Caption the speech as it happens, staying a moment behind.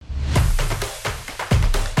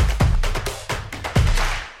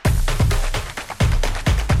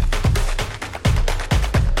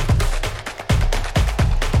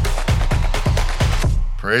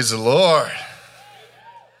Praise the Lord.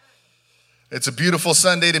 It's a beautiful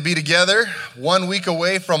Sunday to be together, 1 week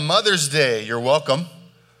away from Mother's Day. You're welcome.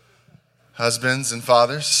 Husbands and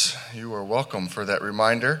fathers, you are welcome for that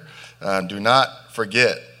reminder. Do not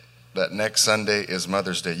forget that next Sunday is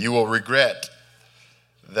Mother's Day. You will regret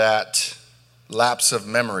that lapse of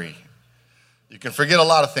memory. You can forget a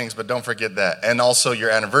lot of things, but don't forget that. And also your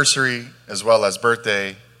anniversary as well as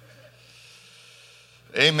birthday.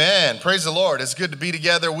 Amen. Praise the Lord. It's good to be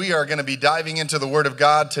together. We are going to be diving into the Word of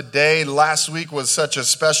God today. Last week was such a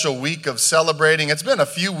special week of celebrating. It's been a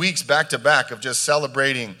few weeks back to back of just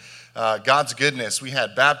celebrating God's goodness. We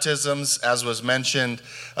had baptisms, as was mentioned.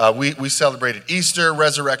 We celebrated Easter,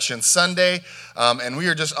 Resurrection Sunday, and we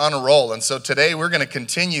are just on a roll. And so today we're going to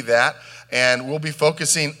continue that, and we'll be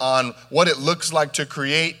focusing on what it looks like to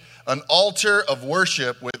create an altar of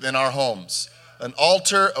worship within our homes. An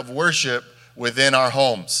altar of worship within our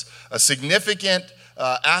homes. A significant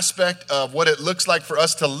aspect of what it looks like for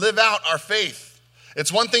us to live out our faith.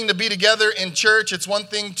 It's one thing to be together in church. It's one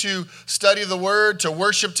thing to study the Word, to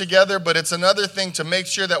worship together, but it's another thing to make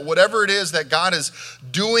sure that whatever it is that God is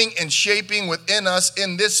doing and shaping within us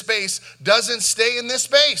in this space doesn't stay in this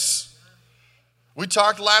space. We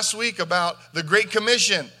talked last week about the Great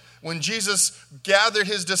Commission, when Jesus gathered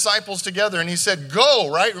his disciples together and he said,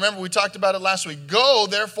 go, right? Remember, we talked about it last week. Go,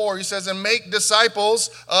 therefore, he says, and make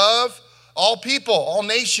disciples of all people, all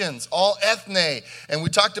nations, all ethne. And we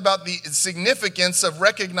talked about the significance of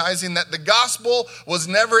recognizing that the gospel was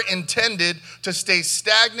never intended to stay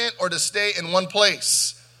stagnant or to stay in one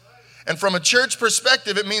place. And from a church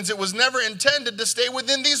perspective, it means it was never intended to stay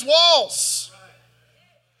within these walls.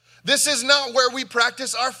 This is not where we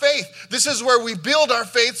practice our faith. This is where we build our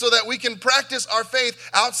faith so that we can practice our faith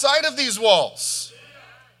outside of these walls.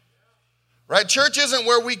 Right? Church isn't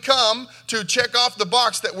where we come to check off the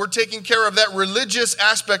box that we're taking care of that religious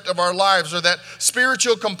aspect of our lives or that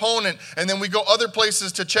spiritual component, and then we go other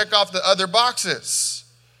places to check off the other boxes.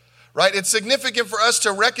 Right? It's significant for us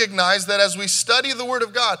to recognize that as we study the Word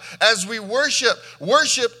of God, as we worship,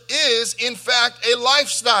 worship is in fact a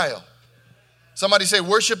lifestyle. Somebody say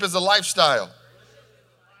worship is a lifestyle.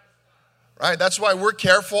 Right? That's why we're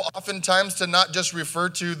careful oftentimes to not just refer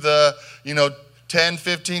to the, 10,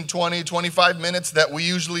 15, 20, 25 minutes that we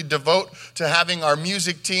usually devote to having our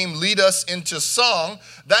music team lead us into song.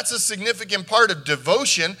 That's a significant part of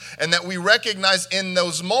devotion, and that we recognize in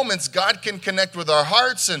those moments God can connect with our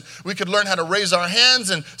hearts, and we could learn how to raise our hands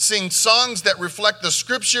and sing songs that reflect the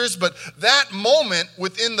scriptures. But that moment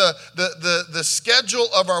within the schedule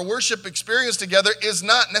of our worship experience together is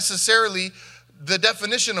not necessarily the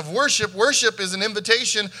definition of worship. Worship is an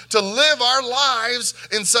invitation to live our lives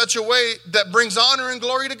in such a way that brings honor and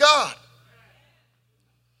glory to God.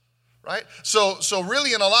 Right? So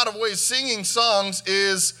really, in a lot of ways, singing songs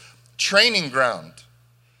is training ground.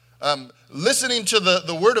 Listening to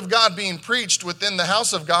the Word of God being preached within the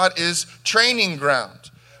house of God is training ground.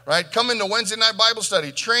 Right? Coming to Wednesday night Bible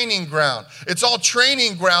study, training ground. It's all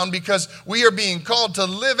training ground because we are being called to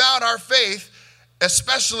live out our faith,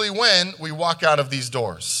 especially when we walk out of these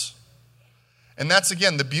doors. And that's,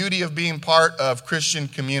 again, the beauty of being part of Christian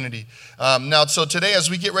community. So today, as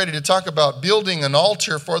we get ready to talk about building an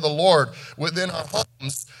altar for the Lord within our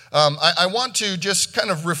homes, I want to just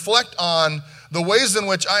kind of reflect on the ways in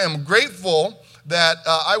which I am grateful that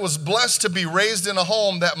I was blessed to be raised in a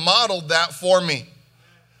home that modeled that for me.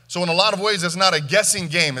 So in a lot of ways, it's not a guessing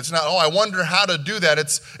game. It's not, I wonder how to do that.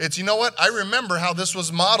 It's you know what? I remember how this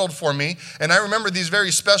was modeled for me, and I remember these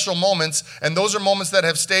very special moments, and those are moments that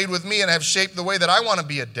have stayed with me and have shaped the way that I want to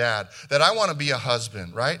be a dad, that I want to be a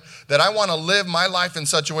husband, right? That I want to live my life in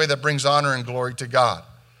such a way that brings honor and glory to God.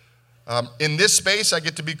 In this space, I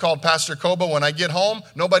get to be called Pastor Koba. When I get home,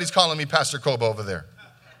 nobody's calling me Pastor Koba over there,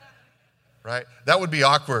 right? That would be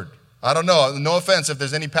awkward. I don't know. No offense if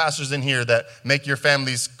there's any pastors in here that make your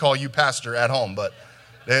families call you pastor at home, but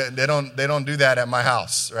they don't do that at my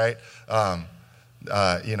house, right?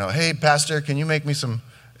 Hey, pastor, can you make me some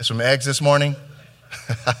eggs this morning?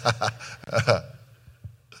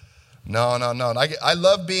 No. I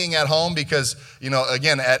love being at home because,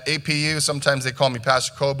 again, at APU, sometimes they call me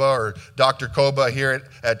Pastor Koba or Dr. Koba. Here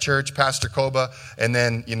at church, Pastor Koba. And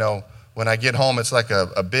then, when I get home, it's like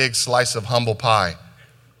a big slice of humble pie.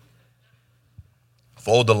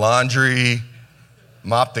 Fold the laundry,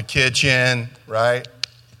 mop the kitchen, right?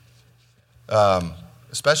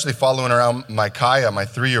 Especially following around Micaiah, my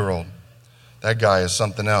 3-year-old. That guy is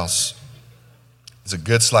something else. It's a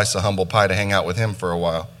good slice of humble pie to hang out with him for a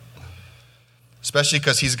while. Especially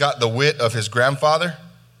because he's got the wit of his grandfather,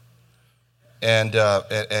 and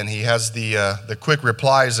he has the quick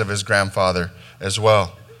replies of his grandfather as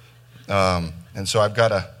well. And so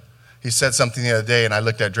he said something the other day, and I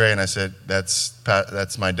looked at Dre and I said,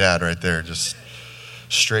 that's my dad right there, just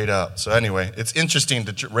straight up. So anyway, it's interesting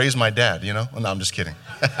to raise my dad, you know? Well, no, I'm just kidding.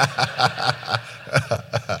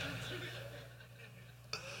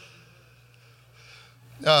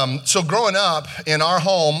 So growing up in our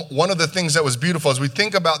home, one of the things that was beautiful as we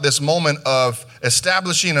think about this moment of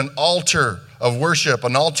establishing an altar of worship,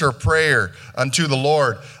 an altar of prayer unto the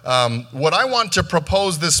Lord. What I want to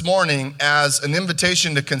propose this morning as an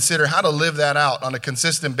invitation to consider how to live that out on a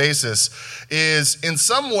consistent basis is in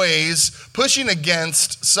some ways pushing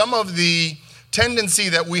against some of the tendency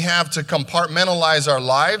that we have to compartmentalize our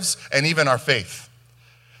lives and even our faith.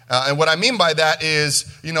 And what I mean by that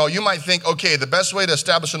is, you might think, okay, the best way to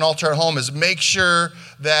establish an altar at home is make sure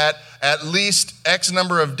that at least X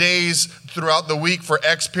number of days throughout the week for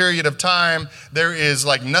X period of time, there is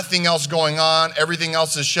like nothing else going on, everything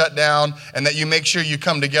else is shut down, and that you make sure you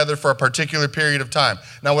come together for a particular period of time.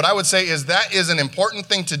 Now, what I would say is that is an important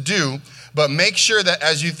thing to do, but make sure that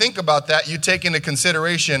as you think about that, you take into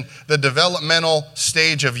consideration the developmental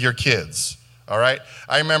stage of your kids. All right.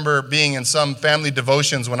 I remember being in some family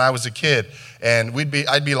devotions when I was a kid, and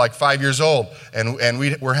I'd be like 5 years old, and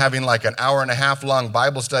we're having like an hour and a half long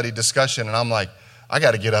Bible study discussion, and I'm like, I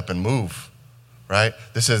got to get up and move, right?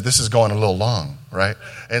 This is going a little long, right?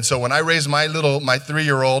 And so when I raise my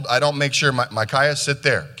 3-year-old, I don't make sure my Kaya, sit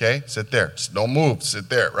there, okay? Sit there. Don't move. Sit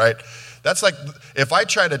there, right? That's like if I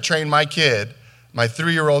try to train my kid, my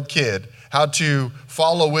 3-year-old kid, how to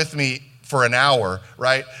follow with me for an hour,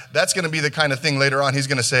 right? That's going to be the kind of thing later on he's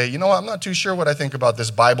going to say, you know what, I'm not too sure what I think about this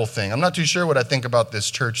Bible thing. I'm not too sure what I think about this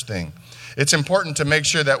church thing. It's important to make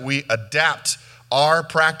sure that we adapt our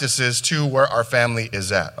practices to where our family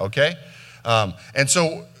is at, okay? And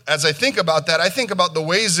so as I think about that, I think about the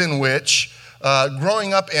ways in which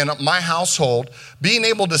growing up in my household, being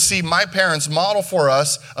able to see my parents model for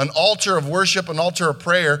us an altar of worship, an altar of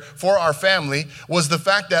prayer for our family, was the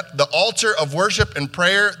fact that the altar of worship and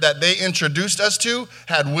prayer that they introduced us to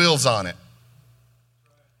had wheels on it.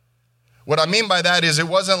 What I mean by that is it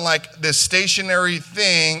wasn't like this stationary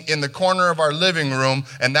thing in the corner of our living room,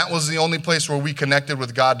 and that was the only place where we connected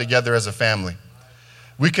with God together as a family.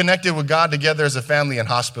 We connected with God together as a family in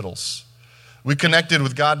hospitals. We connected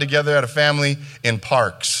with God together as a family in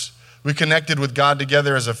parks. We connected with God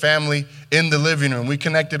together as a family in the living room. We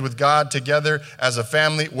connected with God together as a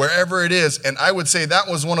family wherever it is. And I would say that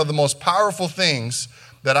was one of the most powerful things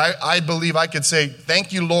that I believe I could say,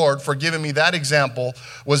 thank you, Lord, for giving me that example,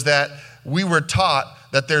 was that we were taught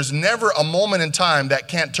that there's never a moment in time that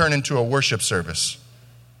can't turn into a worship service.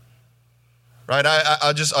 Right?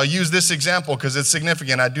 I'll use this example because it's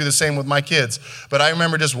significant. I do the same with my kids. But I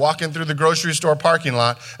remember just walking through the grocery store parking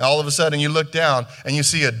lot, and all of a sudden you look down and you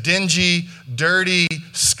see a dingy, dirty,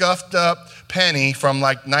 scuffed up penny from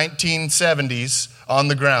like 1970s on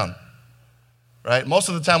the ground. Right? Most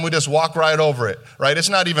of the time we just walk right over it. Right? It's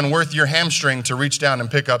not even worth your hamstring to reach down and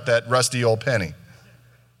pick up that rusty old penny.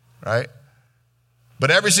 Right?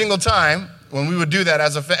 But every single time when we would do that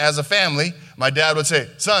as a family, my dad would say,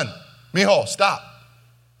 son, mijo, stop.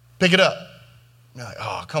 Pick it up. I'm like,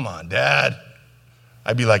 oh, come on, Dad.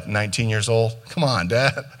 I'd be like 19 years old. Come on,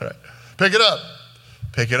 Dad. All right. Pick it up.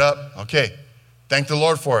 Pick it up. Okay. Thank the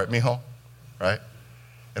Lord for it, mijo. Right?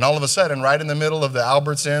 And all of a sudden, right in the middle of the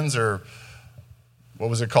Albertsons, or what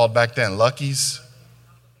was it called back then? Lucky's.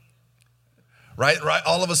 Right.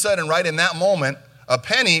 All of a sudden, right in that moment, a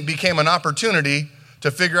penny became an opportunity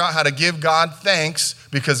to figure out how to give God thanks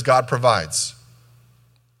because God provides.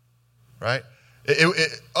 Right?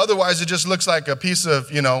 Otherwise, it just looks like a piece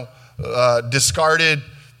of, discarded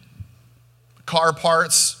car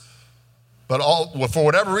parts. But for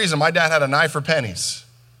whatever reason, my dad had an eye for pennies.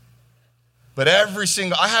 But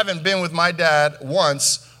I haven't been with my dad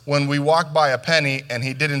once when we walked by a penny and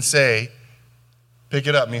he didn't say, pick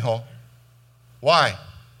it up, mijo. Why?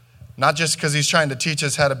 Not just because he's trying to teach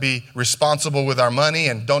us how to be responsible with our money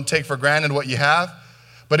and don't take for granted what you have,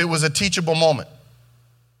 but it was a teachable moment.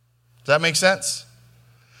 Does that make sense?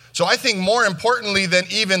 So I think more importantly than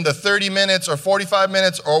even the 30 minutes or 45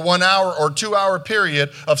 minutes or 1 hour or 2 hour period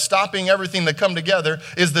of stopping everything to come together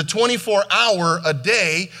is the 24-hour a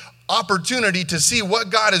day opportunity to see what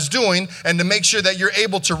God is doing and to make sure that you're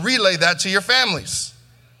able to relay that to your families.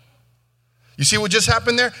 You see what just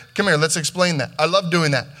happened there? Come here, let's explain that. I love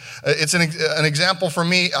doing that. It's an example for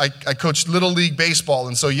me. I coached Little League Baseball,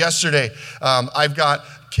 and so yesterday I've got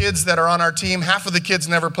kids that are on our team. Half of the kids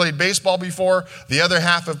never played baseball before. The other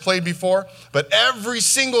half have played before. But every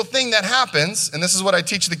single thing that happens, and this is what I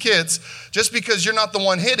teach the kids, just because you're not the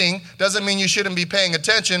one hitting doesn't mean you shouldn't be paying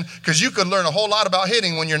attention, because you could learn a whole lot about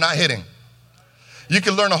hitting when you're not hitting. You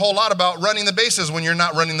can learn a whole lot about running the bases when you're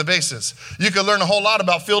not running the bases. You can learn a whole lot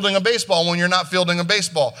about fielding a baseball when you're not fielding a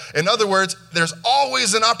baseball. In other words, there's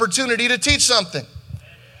always an opportunity to teach something.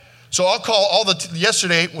 So I'll call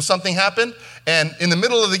yesterday something happened, and in the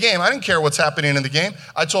middle of the game, I didn't care what's happening in the game.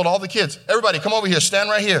 I told all the kids, everybody come over here, stand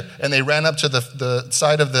right here. And they ran up to the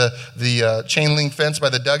side of the chain link fence by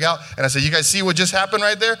the dugout. And I said, you guys see what just happened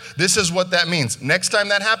right there? This is what that means. Next time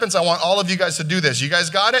that happens, I want all of you guys to do this. You guys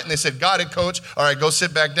got it? And they said, got it, coach. All right, go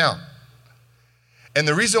sit back down. And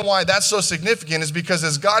the reason why that's so significant is because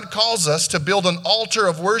as God calls us to build an altar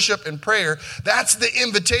of worship and prayer, that's the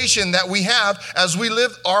invitation that we have as we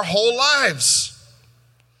live our whole lives.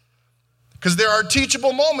 Because there are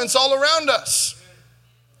teachable moments all around us,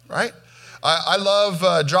 right? I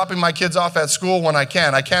love dropping my kids off at school when I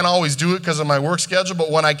can. I can't always do it because of my work schedule, but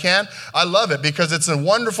when I can, I love it because it's a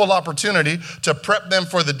wonderful opportunity to prep them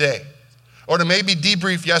for the day or to maybe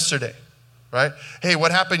debrief yesterday, right? Hey,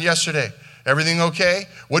 what happened yesterday? Everything okay?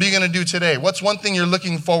 What are you going to do today? What's one thing you're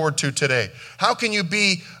looking forward to today? How can you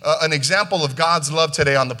be an example of God's love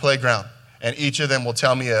today on the playground? And each of them will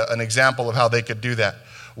tell me an example of how they could do that.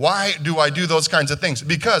 Why do I do those kinds of things?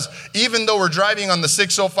 Because even though we're driving on the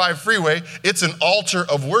 605 freeway, it's an altar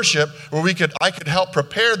of worship where I could help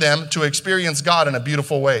prepare them to experience God in a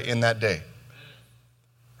beautiful way in that day.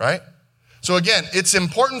 Right? So again, it's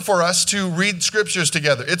important for us to read scriptures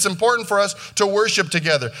together. It's important for us to worship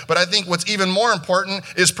together. But I think what's even more important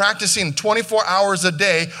is practicing 24 hours a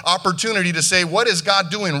day opportunity to say, what is God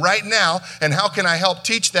doing right now? And how can I help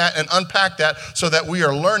teach that and unpack that so that we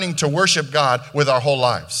are learning to worship God with our whole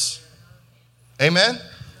lives? Amen?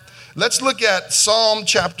 Let's look at Psalm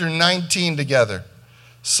chapter 19 together.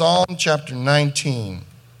 Psalm chapter 19.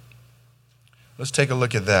 Let's take a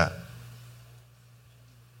look at that.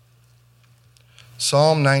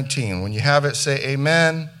 Psalm 19. When you have it, say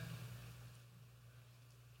amen.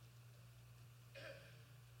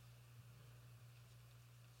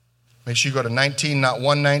 Make sure you go to 19, not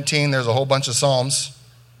 119. There's a whole bunch of Psalms.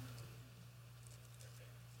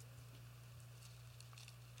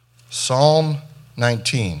 Psalm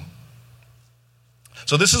 19.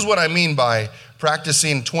 So this is what I mean by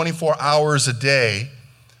practicing 24 hours a day,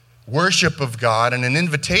 worship of God, and an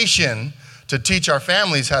invitation to teach our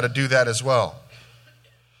families how to do that as well.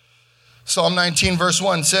 Psalm 19 verse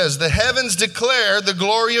 1 says, the heavens declare the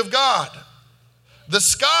glory of God. The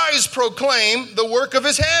skies proclaim the work of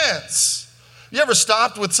his hands. You ever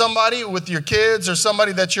stopped with somebody, with your kids or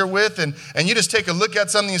somebody that you're with, and you just take a look at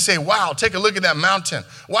something and say, wow, take a look at that mountain.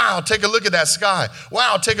 Wow, take a look at that sky.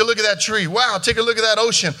 Wow, take a look at that tree. Wow, take a look at that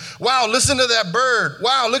ocean. Wow, listen to that bird.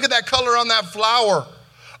 Wow, look at that color on that flower.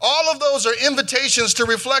 All of those are invitations to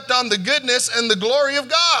reflect on the goodness and the glory of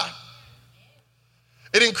God.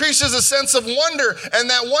 It increases a sense of wonder, and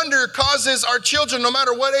that wonder causes our children, no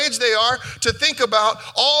matter what age they are, to think about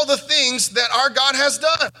all the things that our God has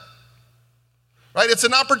done. Right? It's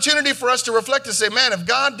an opportunity for us to reflect and say, man, if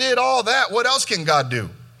God did all that, what else can God do?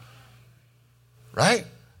 Right?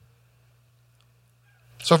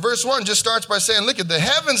 So verse 1 just starts by saying, look at the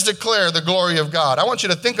heavens declare the glory of God. I want you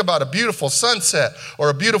to think about a beautiful sunset or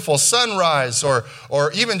a beautiful sunrise or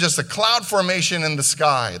even just a cloud formation in the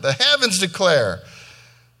sky. The heavens declare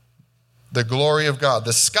the glory of God.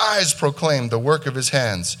 The skies proclaim the work of his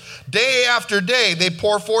hands. Day after day, they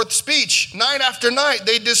pour forth speech. Night after night,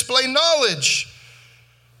 they display knowledge.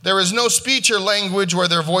 There is no speech or language where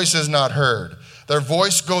their voice is not heard. Their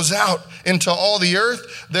voice goes out into all the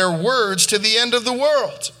earth, their words to the end of the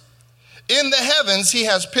world. In the heavens, he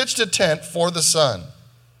has pitched a tent for the sun,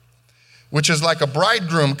 which is like a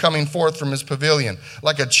bridegroom coming forth from his pavilion,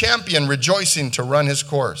 like a champion rejoicing to run his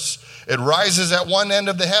course. It rises at one end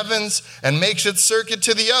of the heavens and makes its circuit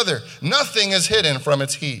to the other. Nothing is hidden from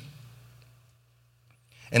its heat.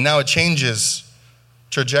 And now it changes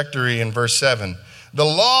trajectory in verse 7. The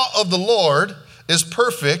law of the Lord is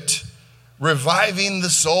perfect, reviving the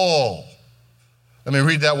soul. Let me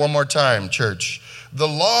read that one more time, church. The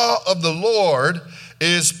law of the Lord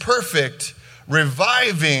is perfect,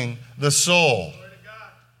 reviving the soul.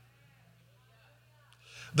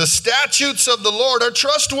 The statutes of the Lord are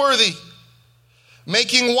trustworthy,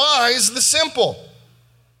 making wise the simple.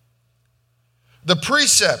 The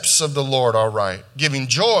precepts of the Lord are right, giving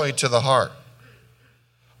joy to the heart.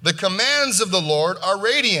 The commands of the Lord are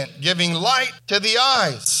radiant, giving light to the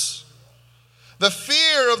eyes. The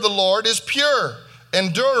fear of the Lord is pure,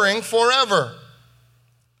 enduring forever.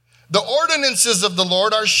 The ordinances of the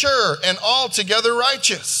Lord are sure and altogether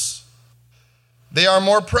righteous. They are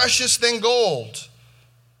more precious than gold,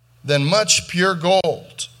 than much pure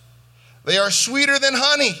gold. They are sweeter than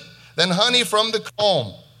honey from the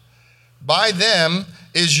comb. By them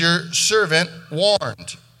is your servant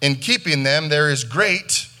warned. In keeping them there is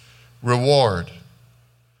great reward.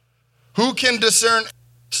 Who can discern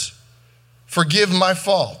errors? Forgive my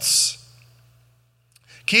faults.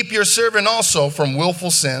 Keep your servant also from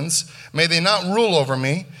willful sins. May they not rule over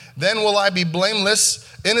me. Then will I be blameless,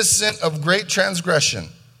 innocent of great transgression.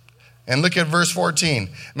 And look at verse 14.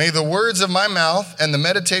 May the words of my mouth and the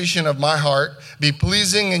meditation of my heart be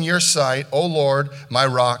pleasing in your sight, O Lord, my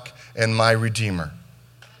rock and my redeemer.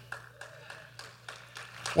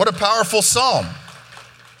 What a powerful psalm.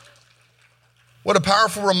 What a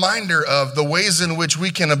powerful reminder of the ways in which we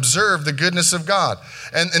can observe the goodness of God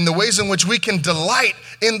and the ways in which we can delight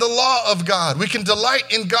in the law of God. We can delight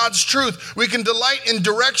in God's truth. We can delight in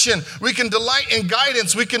direction. We can delight in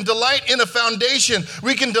guidance. We can delight in a foundation.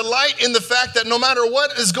 We can delight in the fact that no matter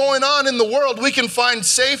what is going on in the world, we can find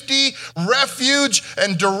safety, refuge,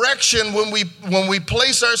 and direction when we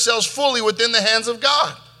place ourselves fully within the hands of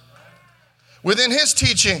God, within His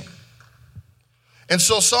teaching. And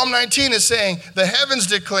so Psalm 19 is saying, the heavens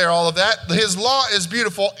declare all of that. His law is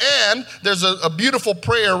beautiful. And there's a beautiful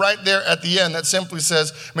prayer right there at the end that simply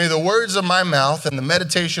says, may the words of my mouth and the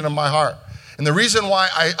meditation of my heart. And the reason why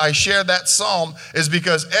I share that psalm is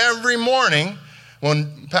because every morning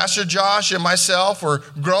when Pastor Josh and myself were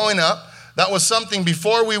growing up, that was something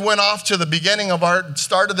before we went off to the beginning of our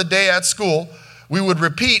start of the day at school, we would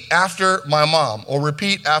repeat after my mom or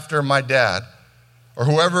repeat after my dad, or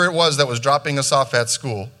whoever it was that was dropping us off at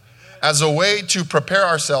school, as a way to prepare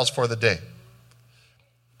ourselves for the day.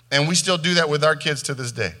 And we still do that with our kids to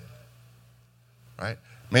this day, right?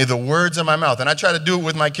 May the words of my mouth, and I try to do it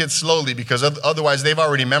with my kids slowly because otherwise they've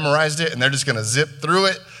already memorized it and they're just gonna zip through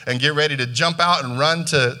it and get ready to jump out and run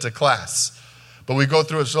to class. But we go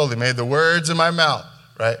through it slowly. May the words of my mouth,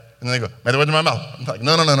 right? And then they go, may the words of my mouth. I'm like,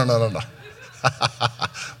 no.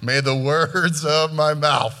 May the words of my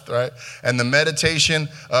mouth, right, and the meditation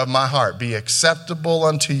of my heart be acceptable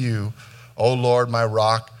unto you, O Lord, my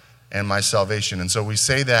rock and my salvation. And so we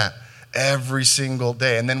say that every single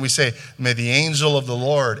day. And then we say, may the angel of the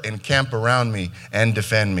Lord encamp around me and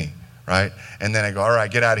defend me, right? And then I go, all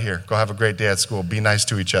right, get out of here. Go have a great day at school. Be nice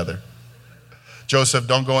to each other. Joseph,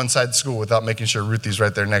 don't go inside school without making sure Ruthie's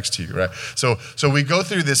right there next to you, right? So we go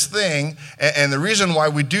through this thing, and the reason why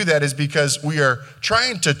we do that is because we are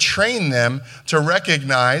trying to train them to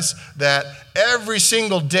recognize that every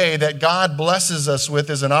single day that God blesses us with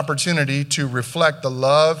is an opportunity to reflect the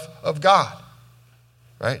love of God,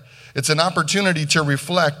 right? It's an opportunity to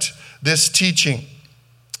reflect this teaching.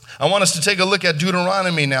 I want us to take a look at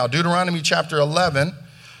Deuteronomy now, Deuteronomy chapter 11,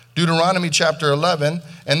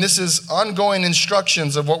 and this is ongoing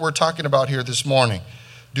instructions of what we're talking about here this morning.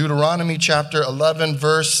 Deuteronomy chapter 11,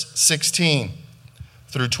 verse 16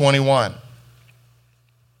 through 21.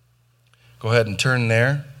 Go ahead and turn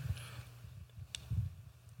there.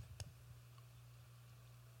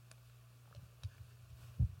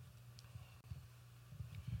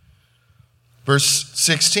 Verse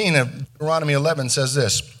 16 of Deuteronomy 11 says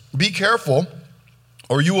this, be careful,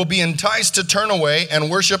 or you will be enticed to turn away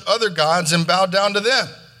and worship other gods and bow down to them.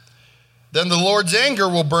 Then the Lord's anger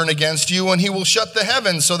will burn against you, and He will shut the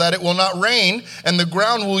heavens so that it will not rain, and the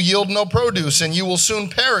ground will yield no produce, and you will soon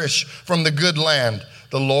perish from the good land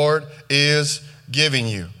the Lord is giving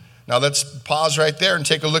you. Now let's pause right there and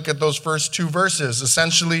take a look at those first two verses.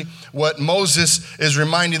 Essentially, what Moses is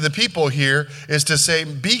reminding the people here is to say,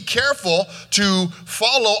 be careful to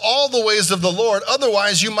follow all the ways of the Lord.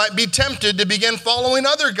 Otherwise, you might be tempted to begin following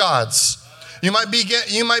other gods. You might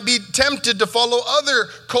be tempted to follow other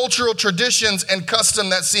cultural traditions and custom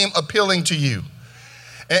that seem appealing to you.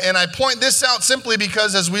 And I point this out simply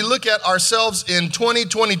because as we look at ourselves in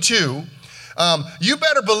 2022, you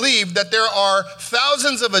better believe that there are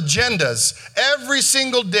thousands of agendas every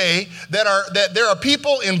single day that there are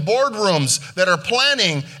people in boardrooms that are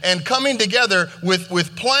planning and coming together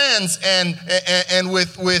with plans and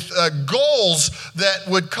with goals that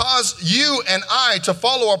would cause you and I to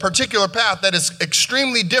follow a particular path that is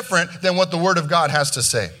extremely different than what the Word of God has to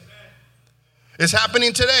say. It's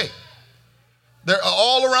happening today. They're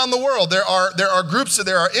all around the world. There are groups,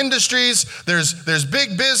 there are industries, there's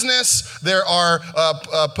big business, there are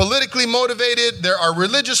politically motivated, there are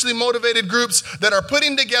religiously motivated groups that are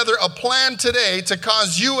putting together a plan today to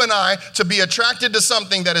cause you and I to be attracted to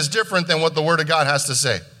something that is different than what the Word of God has to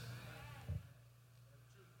say.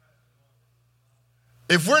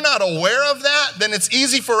 If we're not aware of that, then it's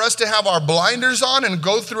easy for us to have our blinders on and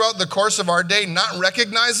go throughout the course of our day not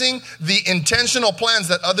recognizing the intentional plans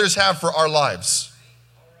that others have for our lives.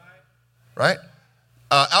 Right?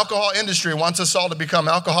 Alcohol industry wants us all to become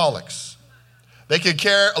alcoholics. They could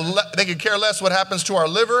care less what happens to our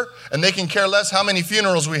liver, and they can care less how many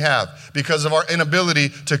funerals we have because of our inability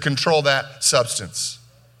to control that substance.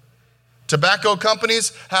 Tobacco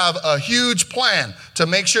companies have a huge plan to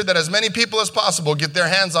make sure that as many people as possible get their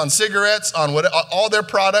hands on cigarettes, on all their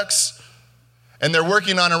products, and they're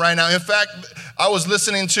working on it right now. In fact, I was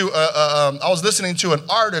listening to an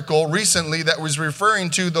article recently that was referring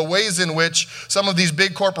to the ways in which some of these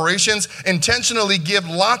big corporations intentionally give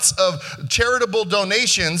lots of charitable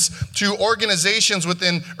donations to organizations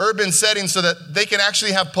within urban settings so that they can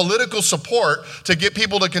actually have political support to get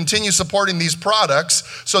people to continue supporting these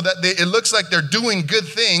products so that it looks like they're doing good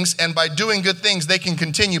things, and by doing good things, they can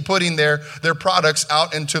continue putting their products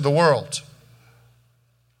out into the world.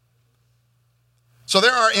 So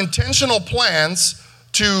there are intentional plans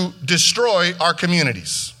to destroy our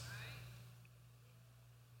communities.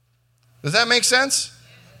 Does that make sense?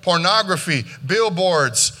 Pornography,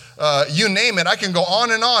 billboards, you name it. I can go on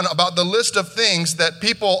and on about the list of things that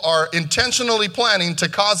people are intentionally planning to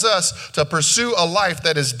cause us to pursue a life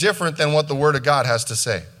that is different than what the Word of God has to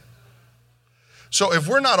say. So if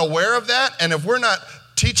we're not aware of that, and if we're not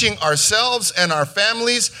teaching ourselves and our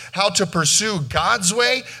families how to pursue God's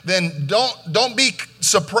way, then don't be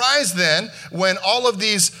surprised then when all of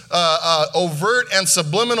these overt and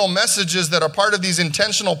subliminal messages that are part of these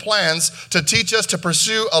intentional plans to teach us to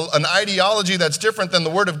pursue an ideology that's different than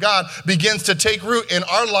the Word of God begins to take root in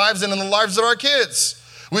our lives and in the lives of our kids.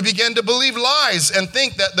 We begin to believe lies and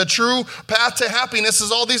think that the true path to happiness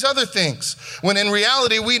is all these other things. When in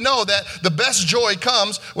reality, we know that the best joy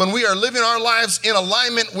comes when we are living our lives in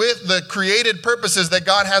alignment with the created purposes that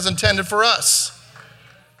God has intended for us.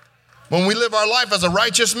 When we live our life as a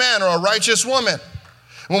righteous man or a righteous woman.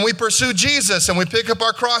 When we pursue Jesus and we pick up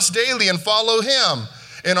our cross daily and follow Him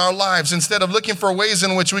in our lives instead of looking for ways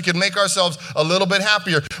in which we can make ourselves a little bit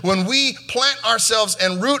happier. When we plant ourselves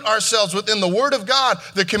and root ourselves within the Word of God,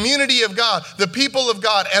 the community of God, the people of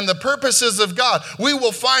God, and the purposes of God, we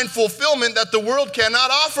will find fulfillment that the world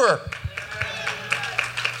cannot offer.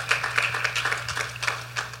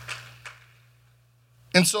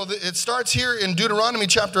 And so it starts here in Deuteronomy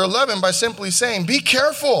chapter 11 by simply saying, be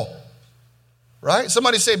careful, right?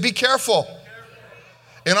 Somebody say, be careful.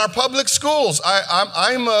 In our public schools,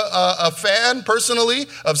 I'm a fan personally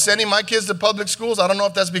of sending my kids to public schools. I don't know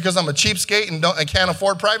if that's because I'm a cheapskate and can't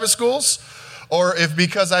afford private schools, or if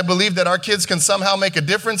because I believe that our kids can somehow make a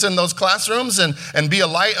difference in those classrooms and be a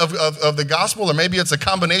light of the gospel, or maybe it's a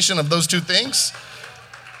combination of those two things.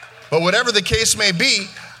 But whatever the case may be,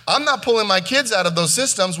 I'm not pulling my kids out of those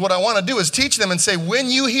systems. What I want to do is teach them and say,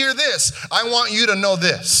 when you hear this, I want you to know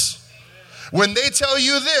this. When they tell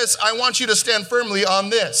you this, I want you to stand firmly on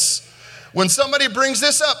this. When somebody brings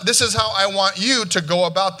this up, this is how I want you to go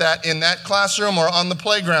about that in that classroom or on the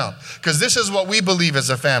playground, because this is what we believe as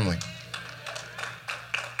a family.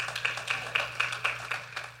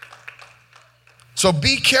 So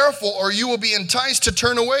be careful, or you will be enticed to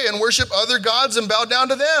turn away and worship other gods and bow down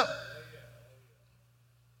to them.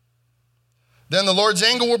 Then the Lord's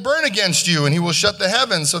anger will burn against you, and He will shut the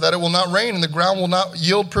heavens so that it will not rain and the ground will not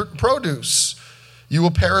yield produce. You will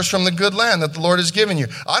perish from the good land that the Lord has given you.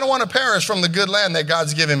 I don't want to perish from the good land that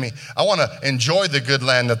God's given me. I want to enjoy the good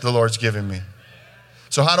land that the Lord's given me.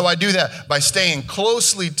 So how do I do that? By staying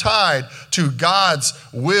closely tied to God's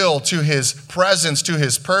will, to His presence, to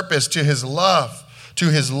His purpose, to His love, to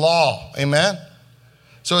His law. Amen?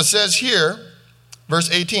 So it says here, verse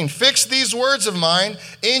 18, fix these words of mine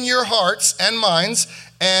in your hearts and minds,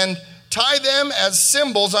 and tie them as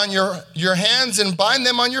symbols on your hands and bind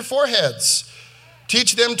them on your foreheads.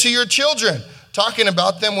 Teach them to your children, talking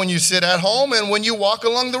about them when you sit at home and when you walk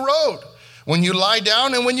along the road, when you lie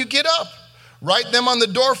down and when you get up. Write them on the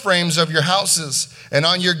door frames of your houses and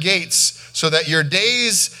on your gates, so that your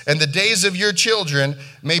days and the days of your children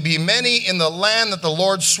may be many in the land that the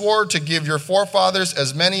Lord swore to give your forefathers,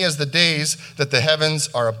 as many as the days that the heavens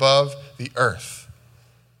are above the earth.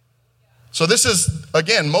 So this is,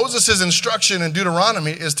 again, Moses' instruction in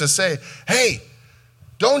Deuteronomy is to say, hey,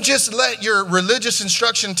 don't just let your religious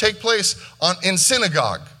instruction take place in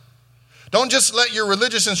synagogue. Don't just let your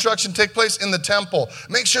religious instruction take place in the temple.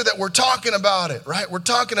 Make sure that we're talking about it, right? We're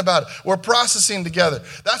talking about it. We're processing together.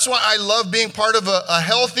 That's why I love being part of a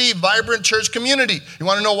healthy, vibrant church community. You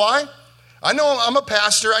want to know why? I know I'm a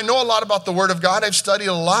pastor. I know a lot about the Word of God. I've studied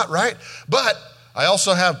a lot, right? But I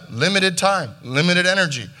also have limited time, limited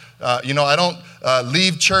energy. I don't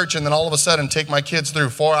leave church and then all of a sudden take my kids through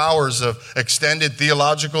 4 hours of extended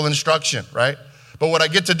theological instruction, right? But what I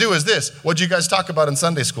get to do is this. What did you guys talk about in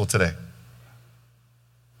Sunday school today?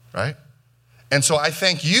 Right? And so I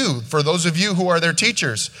thank you for those of you who are their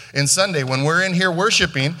teachers in Sunday. When we're in here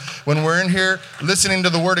worshiping, when we're in here listening to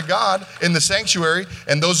the Word of God in the sanctuary,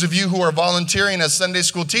 and those of you who are volunteering as Sunday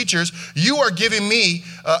school teachers, you are giving me,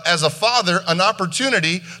 as a father, an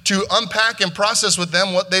opportunity to unpack and process with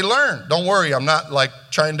them what they learn. Don't worry, I'm not like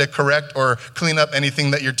trying to correct or clean up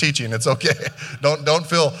anything that you're teaching. It's okay. Don't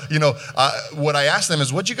feel, what I ask them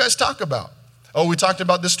is, what'd you guys talk about? Oh, we talked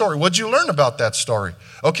about this story. What'd you learn about that story?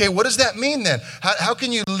 Okay, what does that mean then? How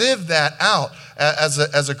can you live that out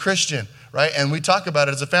as a Christian, right? And we talk about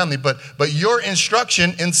it as a family, but your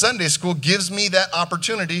instruction in Sunday school gives me that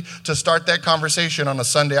opportunity to start that conversation on a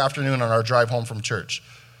Sunday afternoon on our drive home from church.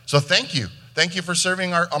 So thank you. Thank you for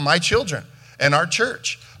serving my children and our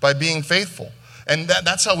church by being faithful. And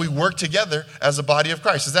that's how we work together as a body of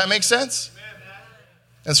Christ. Does that make sense?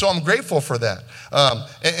 And so I'm grateful for that.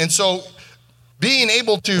 And so being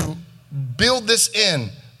able to build this in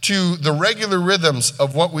to the regular rhythms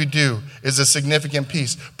of what we do is a significant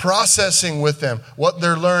piece. Processing with them what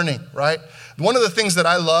they're learning, right? One of the things that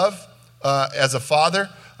I love as a father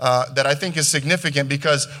that I think is significant,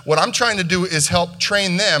 because what I'm trying to do is help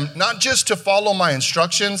train them not just to follow my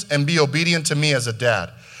instructions and be obedient to me as a dad.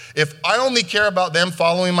 If I only care about them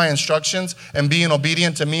following my instructions and being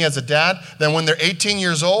obedient to me as a dad, then when they're 18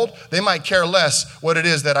 years old, they might care less what it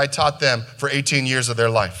is that I taught them for 18 years of their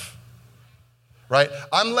life, right?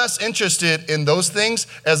 I'm less interested in those things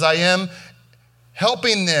as I am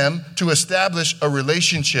helping them to establish a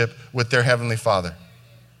relationship with their Heavenly Father,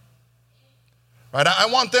 right? I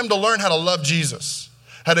want them to learn how to love Jesus,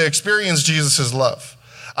 how to experience Jesus' love.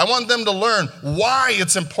 I want them to learn why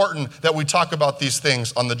it's important that we talk about these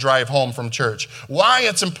things on the drive home from church, why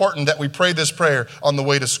it's important that we pray this prayer on the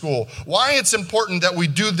way to school, why it's important that we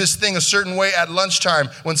do this thing a certain way at lunchtime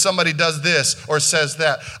when somebody does this or says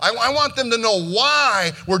that. I want them to know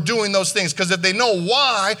why we're doing those things, because if they know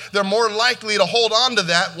why, they're more likely to hold on to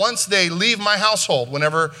that once they leave my household,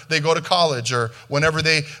 whenever they go to college or whenever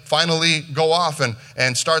they finally go off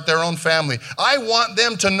and start their own family. I want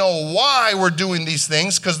them to know why we're doing these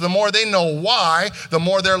things, because the more they know why, the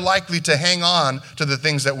more they're likely to hang on to the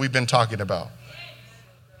things that we've been talking about.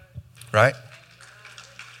 Right?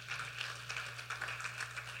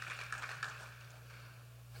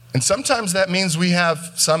 And sometimes that means we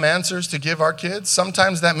have some answers to give our kids.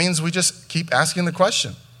 Sometimes that means we just keep asking the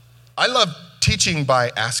question. I love teaching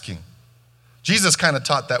by asking. Jesus kind of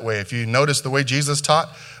taught that way. If you notice the way Jesus taught,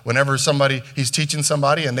 whenever he's teaching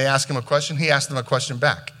somebody and they ask him a question, he asks them a question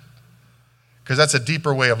back. Because that's a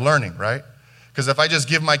deeper way of learning, right? Because if I just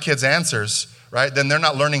give my kids answers, right, then they're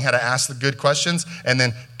not learning how to ask the good questions and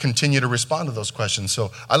then continue to respond to those questions.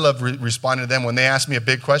 So I love responding to them. When they ask me a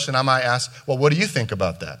big question, I might ask, well, what do you think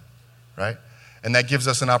about that, right? And that gives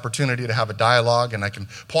us an opportunity to have a dialogue, and I can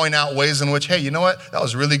point out ways in which, hey, you know what? That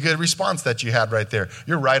was a really good response that you had right there.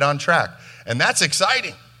 You're right on track. And that's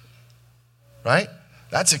exciting, right?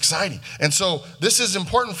 That's exciting. And so this is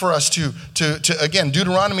important for us to again,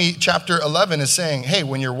 Deuteronomy chapter 11 is saying, hey,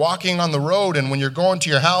 when you're walking on the road and when you're going to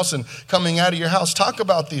your house and coming out of your house, talk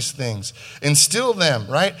about these things. Instill them,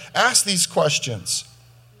 right? Ask these questions.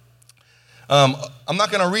 I'm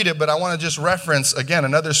not going to read it, but I want to just reference, again,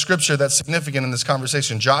 another scripture that's significant in this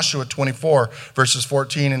conversation. Joshua 24, verses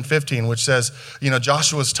 14 and 15, which says,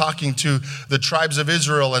 Joshua's talking to the tribes of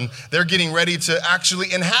Israel, and they're getting ready to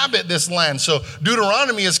actually inhabit this land. So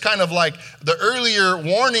Deuteronomy is kind of like the earlier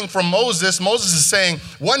warning from Moses. Moses is saying,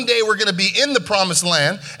 one day we're going to be in the promised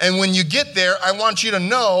land, and when you get there, I want you to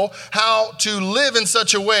know how to live in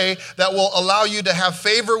such a way that will allow you to have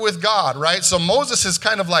favor with God, right? So Moses is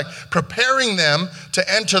kind of like preparing them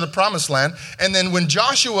to enter the promised land. And then when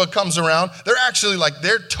Joshua comes around, they're actually like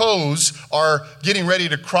their toes are getting ready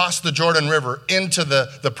to cross the Jordan River into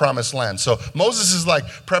the promised land. So Moses is like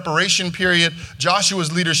preparation period.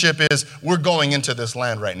 Joshua's leadership is we're going into this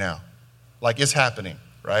land right now. Like it's happening,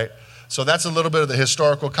 right? So that's a little bit of the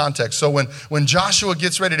historical context. So when Joshua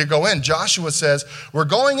gets ready to go in, Joshua says, we're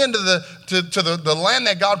going into the land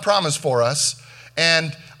that God promised for us.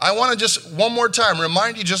 And I want to just one more time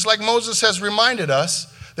remind you, just like Moses has reminded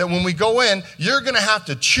us, that when we go in, you're going to have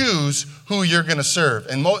to choose who you're going to serve.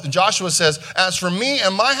 And Joshua says, as for me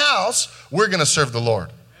and my house, we're going to serve the Lord.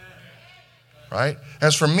 Right?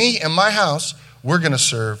 As for me and my house, we're going to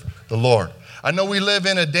serve the Lord. I know we live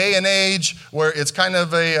in a day and age where it's kind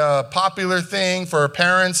of a popular thing for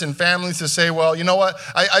parents and families to say, well, you know what?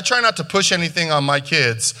 I try not to push anything on my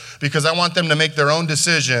kids because I want them to make their own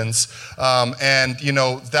decisions. And,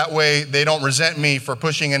 that way they don't resent me for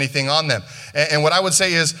pushing anything on them. And what I would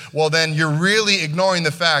say is, well, then you're really ignoring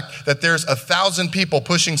the fact that there's 1,000 people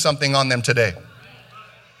pushing something on them today.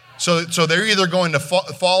 So they're either going to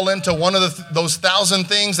fall into one of those 1,000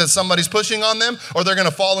 things that somebody's pushing on them, or they're going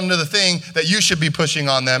to fall into the thing that you should be pushing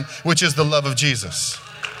on them, which is the love of Jesus.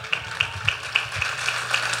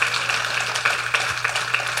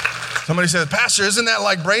 Somebody says, Pastor, isn't that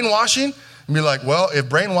like brainwashing? And be like, well, if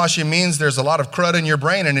brainwashing means there's a lot of crud in your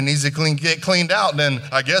brain and it needs to get cleaned out, then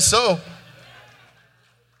I guess so.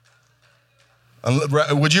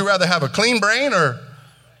 Would you rather have a clean brain or...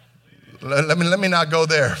 Let me not go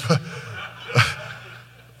there.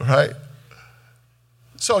 Right?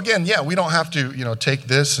 So again, we don't have to, take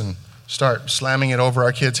this and start slamming it over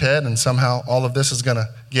our kids' head and somehow all of this is going to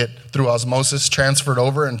get through osmosis transferred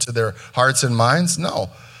over into their hearts and minds.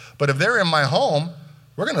 No. But if they're in my home,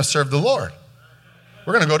 we're going to serve the Lord.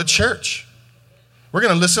 We're going to go to church. We're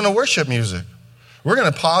going to listen to worship music. We're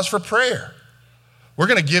going to pause for prayer. We're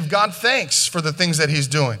going to give God thanks for the things that He's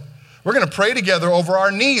doing. We're going to pray together over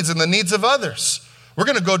our needs and the needs of others. We're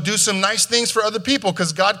going to go do some nice things for other people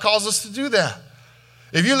because God calls us to do that.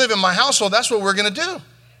 If you live in my household, that's what we're going to do,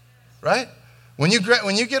 right? When you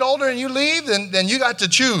get older and you leave, then you got to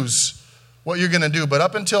choose what you're going to do. But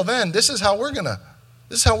up until then, this is how we're going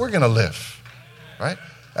to live, right?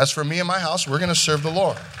 As for me and my house, we're going to serve the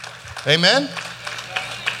Lord. Amen?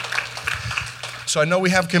 So I know we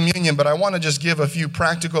have communion, but I want to just give a few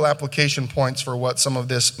practical application points for what some of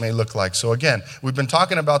this may look like. So again, we've been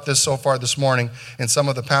talking about this so far this morning in some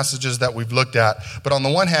of the passages that we've looked at. But on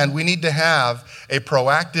the one hand, we need to have a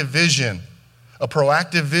proactive vision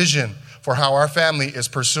for how our family is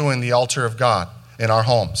pursuing the altar of God in our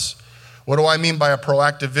homes. What do I mean by a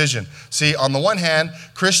proactive vision? See, on the one hand,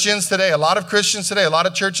 a lot of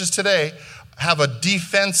churches today have a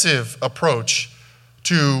defensive approach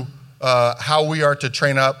to how we are to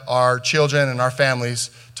train up our children and our families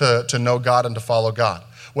to know God and to follow God.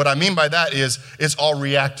 What I mean by that is it's all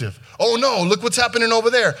reactive. Oh no, look what's happening over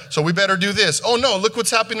there, so we better do this. Oh no, look what's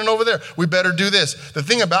happening over there, we better do this. The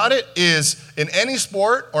thing about it is, in any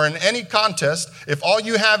sport or in any contest, if all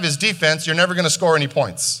you have is defense, you're never going to score any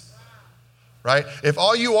points. Right? If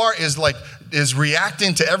all you are is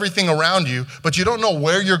reacting to everything around you, but you don't know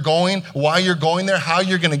where you're going, why you're going there, how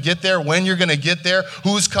you're going to get there, when you're going to get there,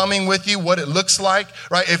 who's coming with you, what it looks like,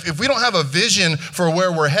 right? If we don't have a vision for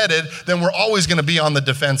where we're headed, then we're always going to be on the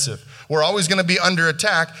defensive. We're always going to be under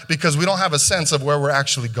attack because we don't have a sense of where we're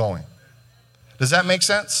actually going. Does that make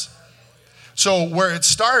sense? So where it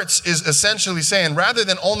starts is essentially saying, rather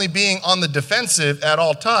than only being on the defensive at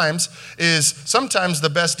all times, is sometimes the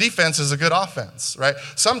best defense is a good offense, right?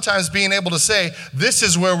 Sometimes being able to say, this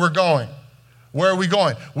is where we're going. Where are we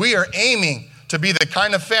going? We are aiming to be the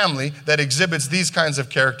kind of family that exhibits these kinds of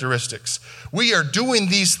characteristics. We are doing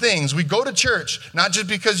these things. We go to church, not just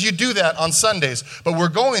because you do that on Sundays, but we're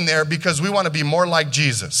going there because we want to be more like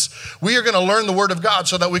Jesus. We are going to learn the Word of God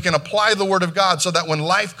so that we can apply the Word of God so that when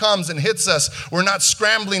life comes and hits us, we're not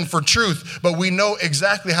scrambling for truth, but we know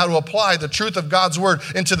exactly how to apply the truth of God's Word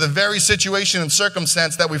into the very situation and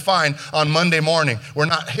circumstance that we find on Monday morning. We're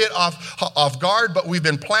not hit off guard, but we've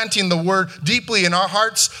been planting the Word deeply in our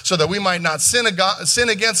hearts so that we might not sin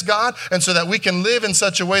against God, and so that we can live in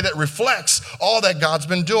such a way that reflects all that God's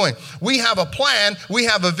been doing. We have a plan, we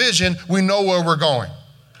have a vision, we know where we're going.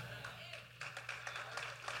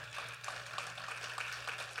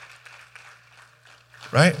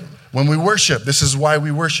 Right? When we worship, this is why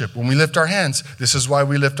we worship. When we lift our hands, this is why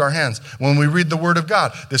we lift our hands. When we read the Word of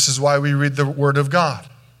God, this is why we read the Word of God.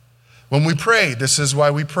 When we pray, this is why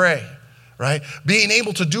we pray. Right? Being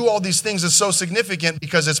able to do all these things is so significant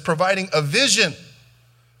because it's providing a vision,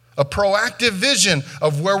 a proactive vision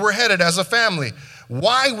of where we're headed as a family.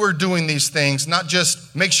 Why we're doing these things, not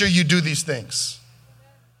just make sure you do these things.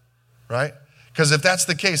 Right? Because if that's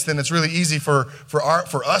the case, then it's really easy for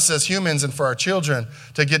us as humans and for our children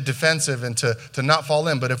to get defensive and to not fall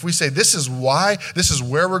in. But if we say this is why, this is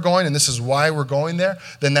where we're going, and this is why we're going there,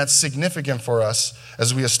 then that's significant for us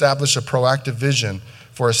as we establish a proactive vision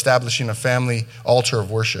for establishing a family altar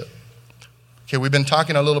of worship. Okay, we've been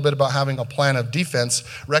talking a little bit about having a plan of defense,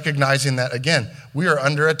 recognizing that, again, we are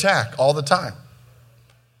under attack all the time.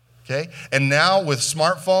 Okay, and now with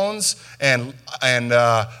smartphones and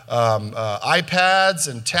iPads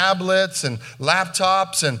and tablets and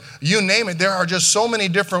laptops and you name it, there are just so many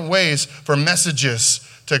different ways for messages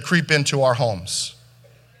to creep into our homes.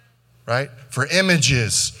 right? For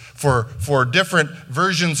images, for different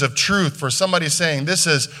versions of truth, for somebody saying, this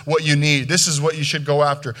is what you need, this is what you should go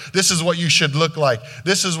after, this is what you should look like,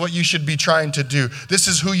 this is what you should be trying to do, this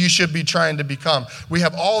is who you should be trying to become. We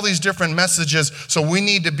have all these different messages, so we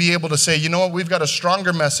need to be able to say, you know what, we've got a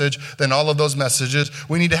stronger message than all of those messages.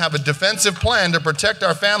 We need to have a defensive plan to protect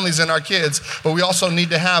our families and our kids, but we also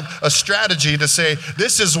need to have a strategy to say,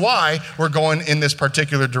 this is why we're going in this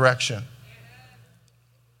particular direction.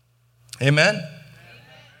 Amen?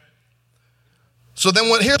 So then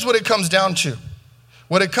here's what it comes down to.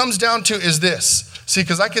 What it comes down to is this. See,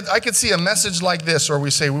 because I could see a message like this where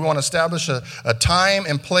we say we want to establish a time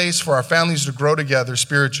and place for our families to grow together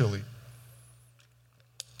spiritually.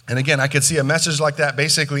 And again, I could see a message like that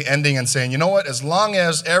basically ending and saying, you know what, as long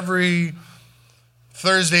as every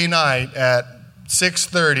Thursday night at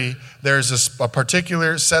 6:30, there's a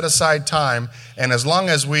particular set aside time, and as long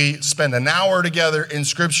as we spend an hour together in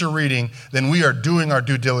scripture reading, then we are doing our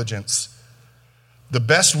due diligence. The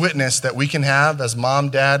best witness that we can have as mom,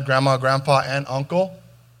 dad, grandma, grandpa, and uncle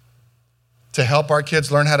to help our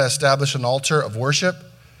kids learn how to establish an altar of worship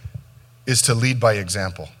is to lead by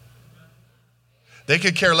example. They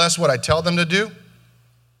could care less what I tell them to do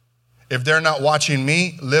if they're not watching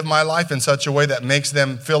me live my life in such a way that makes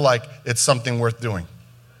them feel like it's something worth doing.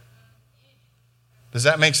 Does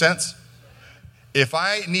that make sense? If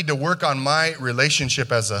I need to work on my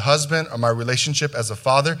relationship as a husband or my relationship as a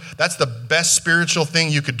father, that's the best spiritual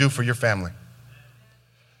thing you could do for your family.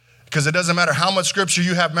 Because it doesn't matter how much scripture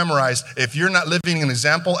you have memorized, if you're not living an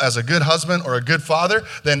example as a good husband or a good father,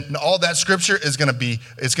 then all that scripture is going to be,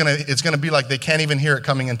 it's going to be like they can't even hear it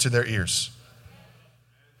coming into their ears.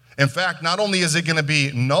 In fact, not only is it going to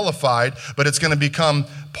be nullified, but it's going to become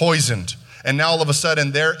poisoned. And now all of a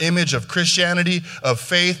sudden their image of Christianity, of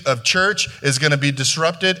faith, of church is going to be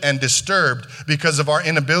disrupted and disturbed because of our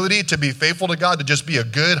inability to be faithful to God, to just be a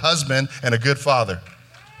good husband and a good father.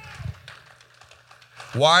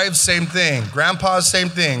 Wives, same thing. Grandpas, same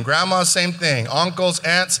thing. Grandmas, same thing. Uncles,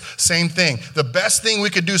 aunts, same thing. The best thing we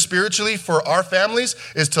could do spiritually for our families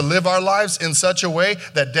is to live our lives in such a way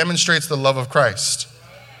that demonstrates the love of Christ.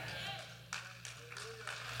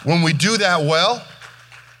 When we do that well,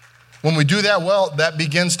 that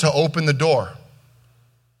begins to open the door.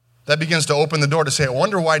 That begins to open the door to say, I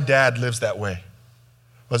wonder why dad lives that way.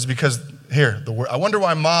 Well, it's because, I wonder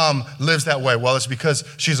why mom lives that way. Well, it's because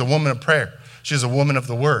she's a woman of prayer. She's a woman of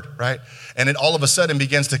the word, right? And it all of a sudden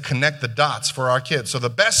begins to connect the dots for our kids. So the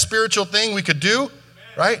best spiritual thing we could do,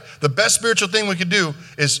 right? The best spiritual thing we could do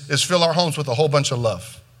is fill our homes with a whole bunch of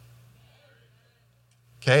love.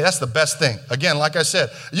 Okay, that's the best thing. Again, like I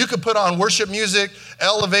said, you could put on worship music,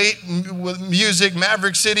 Elevate music,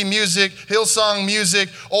 Maverick City music, Hillsong music,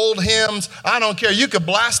 old hymns. I don't care. You could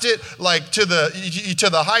blast it like to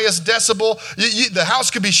the highest decibel. The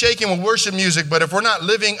house could be shaking with worship music, but if we're not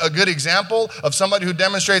living a good example of somebody who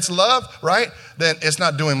demonstrates love, right, then it's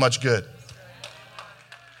not doing much good.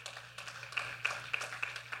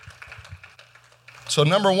 So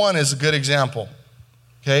number one is a good example.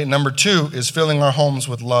 Okay, number two is filling our homes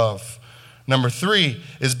with love. Number three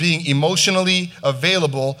is being emotionally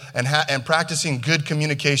available and practicing good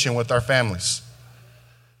communication with our families,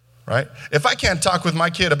 right? If I can't talk with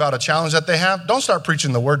my kid about a challenge that they have, don't start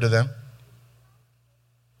preaching the word to them.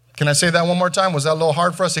 Can I say that one more time? Was that a little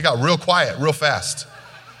hard for us? It got real quiet real fast.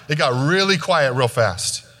 It got really quiet real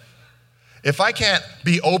fast. If I can't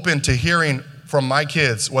be open to hearing from my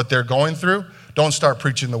kids what they're going through, don't start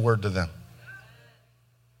preaching the word to them.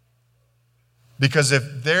 Because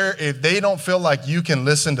if they don't feel like you can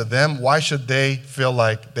listen to them, why should they feel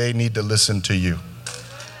like they need to listen to you?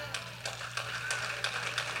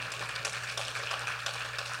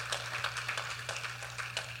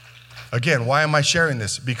 Again, why am I sharing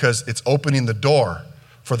this? Because it's opening the door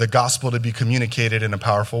for the gospel to be communicated in a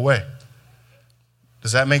powerful way.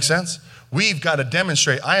 Does that make sense? We've got to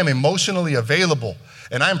demonstrate I am emotionally available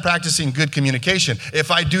and I'm practicing good communication.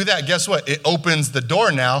 If I do that, guess what? It opens the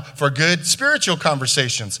door now for good spiritual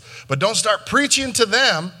conversations. But don't start preaching to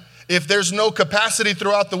them if there's no capacity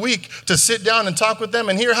throughout the week to sit down and talk with them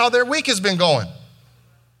and hear how their week has been going.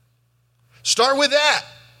 Start with that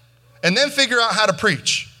and then figure out how to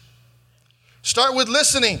preach. Start with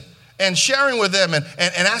listening and sharing with them and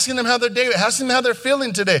asking them how their day, asking them how they're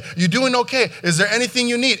feeling today. You doing okay? Is there anything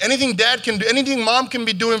you need? Anything dad can do, anything mom can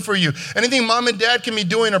be doing for you, anything mom and dad can be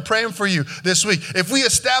doing or praying for you this week. If we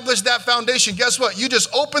establish that foundation, guess what? You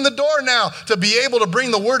just open the door now to be able to bring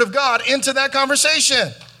the word of God into that conversation.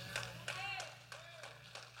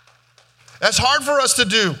 That's hard for us to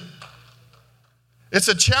do. It's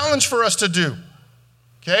a challenge for us to do.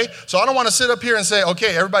 Okay, so I don't want to sit up here and say,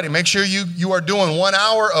 okay, everybody, make sure you are doing 1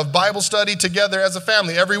 hour of Bible study together as a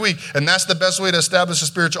family every week, and that's the best way to establish a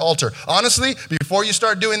spiritual altar. Honestly, before you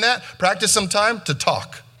start doing that, practice some time to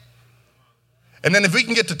talk. And then if we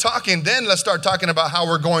can get to talking, then let's start talking about how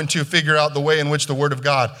we're going to figure out the way in which the Word of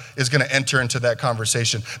God is going to enter into that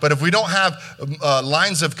conversation. But if we don't have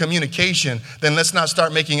lines of communication, then let's not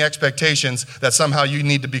start making expectations that somehow you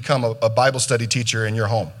need to become a Bible study teacher in your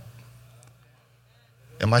home.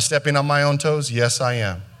 Am I stepping on my own toes? Yes, I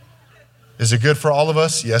am. Is it good for all of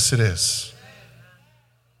us? Yes, it is.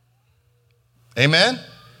 Amen?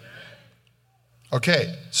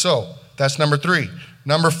 Okay, so that's number 3.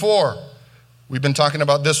 Number 4, we've been talking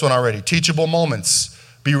about this one already. Teachable moments.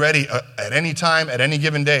 Be ready at any time, at any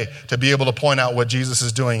given day, to be able to point out what Jesus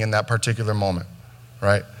is doing in that particular moment,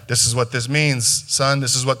 right? This is what this means, son.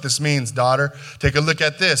 This is what this means, daughter. Take a look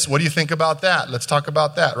at this. What do you think about that? Let's talk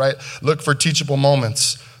about that, right? Look for teachable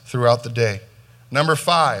moments throughout the day. Number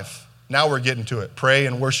 5, now we're getting to it. Pray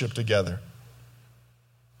and worship together.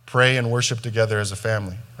 Pray and worship together as a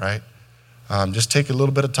family, right? Just take a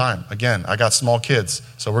little bit of time. Again, I got small kids,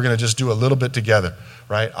 so we're going to just do a little bit together,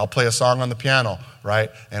 right? I'll play a song on the piano, right?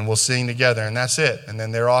 And we'll sing together, and that's it. And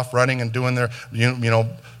then they're off running and doing their,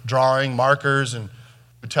 drawing markers and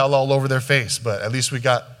tell all over their face. But at least we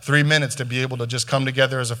got 3 minutes to be able to just come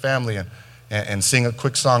together as a family and sing a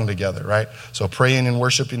quick song together, right? So praying and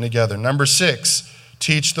worshiping together. Number 6,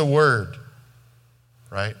 teach the word,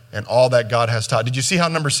 right? And all that God has taught. Did you see how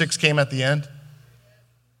number 6 came at the end?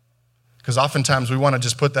 Because oftentimes we want to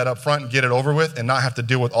just put that up front and get it over with and not have to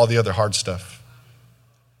deal with all the other hard stuff.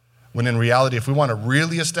 When in reality, if we want to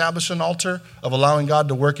really establish an altar of allowing God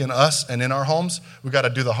to work in us and in our homes, we got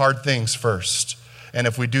to do the hard things first. And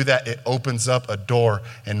if we do that, it opens up a door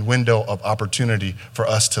and window of opportunity for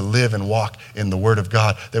us to live and walk in the Word of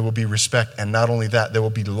God. There will be respect, and not only that, there will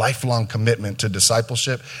be lifelong commitment to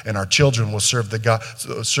discipleship, and our children will serve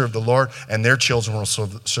the Lord, and their children will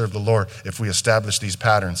serve the Lord if we establish these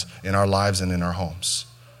patterns in our lives and in our homes.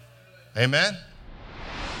 Amen?